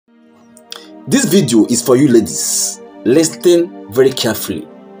This video is for you ladies. Listen very carefully.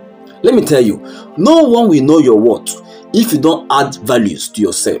 Let me tell you, no one will know your worth if you don't add values to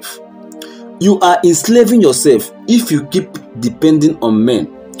yourself. You are enslaving yourself if you keep depending on men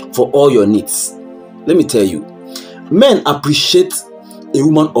for all your needs. Let me tell you, men appreciate a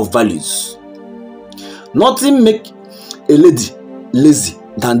woman of values. Nothing make a lady lazy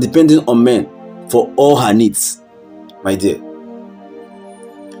than depending on men for all her needs. My dear,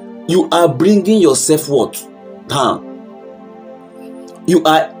 you are bringing your self-worth down. You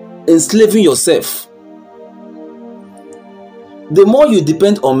are enslaving yourself. The more you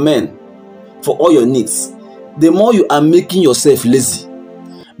depend on men for all your needs, the more you are making yourself lazy,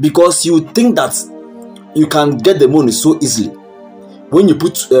 because you think that you can get the money so easily. When you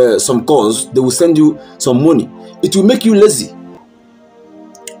put some calls, they will send you some money. It will make you lazy.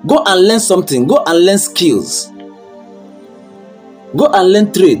 Go and learn something. Go and learn skills. Go and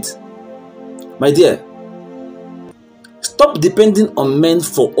learn trade. My dear, stop depending on men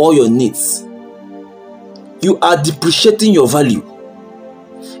for all your needs. You are depreciating your value.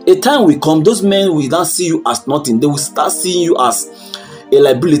 A time will come, those men will not see you as nothing. They will start seeing you as a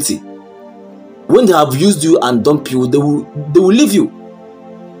liability. When they have used you and dumped you, they will leave you.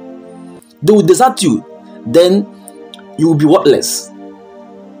 They will desert you. Then you will be worthless.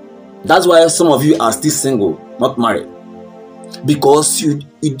 That's why some of you are still single, not married. Because you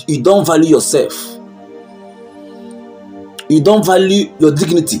don't value yourself. You don't value your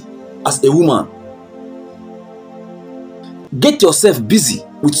dignity as a woman. Get yourself busy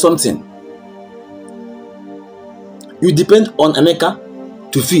with something. You depend on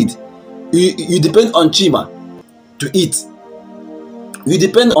Emeka to feed. You depend on Chima to eat. You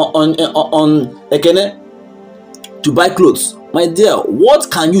depend on Ekene to buy clothes. My dear,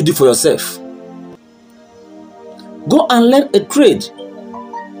 what can you do for yourself? Go and learn a trade.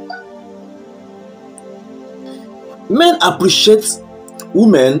 Men appreciate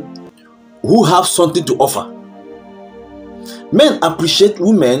women who have something to offer. Men appreciate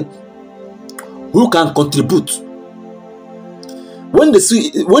women who can contribute. When they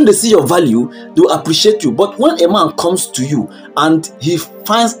see your value, they will appreciate you. But when a man comes to you and he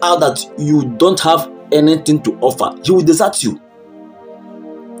finds out that you don't have anything to offer, he will desert you.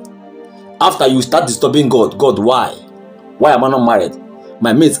 After you start disturbing God, why? Why am I not married?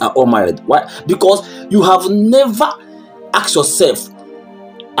 My mates are all married. Why? Because you have never asked yourself,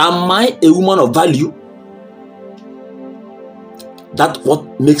 am I a woman of value? That's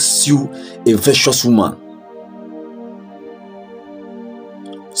what makes you a virtuous woman.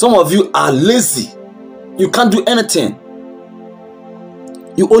 Some of you are lazy. You can't do anything.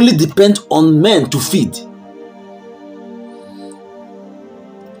 You only depend on men to feed.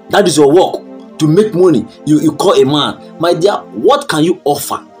 That is your work, to make money. You call a man. My dear, what can you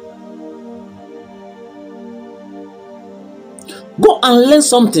offer? Go and learn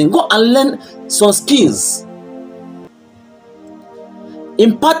something. Go and learn some skills.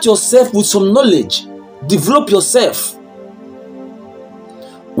 Impart yourself with some knowledge. Develop yourself.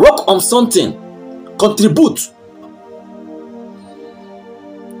 Work on something. Contribute.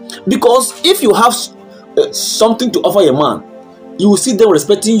 Because if you have something to offer a man, you will see them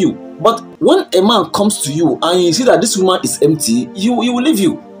respecting you. But when a man comes to you and you see that this woman is empty, you will leave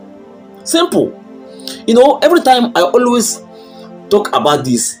you. Simple. You know, every time I always talk about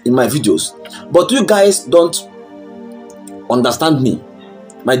this in my videos, but you guys don't understand me.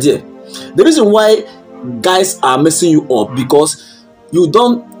 My dear, the reason why guys are messing you up because you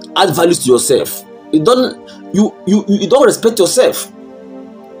don't add values to yourself. You don't respect yourself.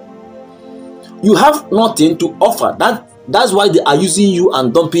 You have nothing to offer. That's why they are using you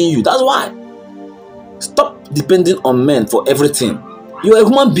and dumping you. That's why. Stop depending on men for everything. You are a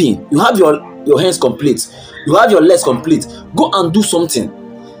human being. You have your hands complete. You have your legs complete. Go and do something.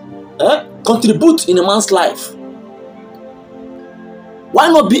 Contribute in a man's life. Why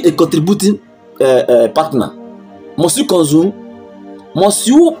not be a contributing partner? Must you consume? Must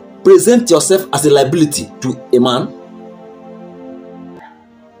you present yourself as a liability to a man?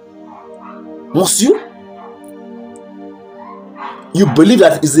 Must you? You believe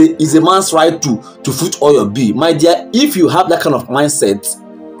that is a man's right to foot all your bill. My dear, if you have that kind of mindset,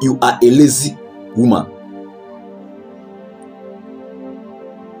 you are a lazy woman.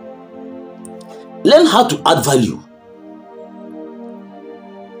 Learn how to add value.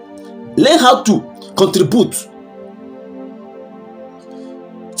 Learn how to contribute.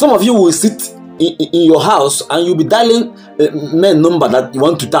 Some of you will sit in your house and you'll be dialing men number that you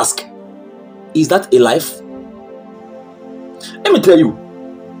want to task. Is that a life? Let me tell you,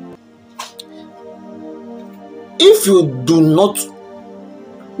 if you do not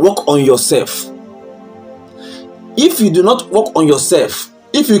work on yourself, if you do not work on yourself,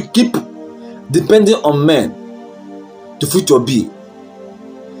 if you keep depending on men to fit your bill,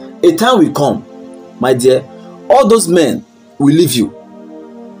 a time will come, my dear, all those men will leave you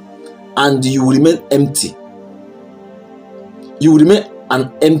and you will remain empty. You will remain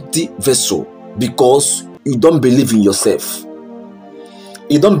an empty vessel because you don't believe in yourself.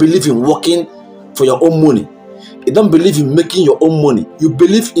 You don't believe in working for your own money. You don't believe in making your own money. You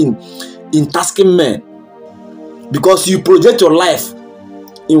believe in tasking men because you project your life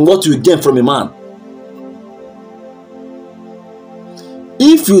in what you gain from a man.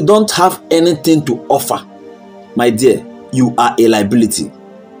 If you don't have anything to offer, my dear, you are a liability.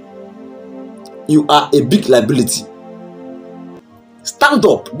 You are a big liability. Stand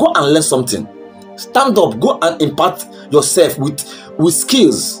up, go and learn something. Stand up, go and impart yourself with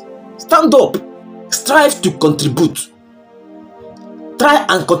skills. Stand up, strive to contribute. Try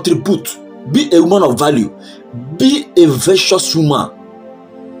and contribute. Be a woman of value. Be a virtuous woman.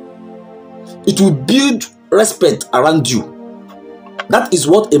 It will build respect around you. That is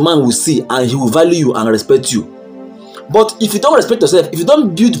what a man will see, and he will value you and respect you. But if you don't respect yourself, if you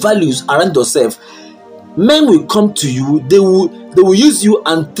don't build values around yourself, men will come to you, they will use you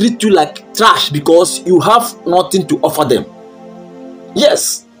and treat you like trash because you have nothing to offer them.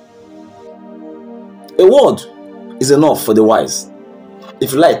 Yes. A word is enough for the wise.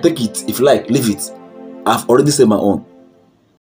 If you like, take it. If you like, leave it. I've already said my own.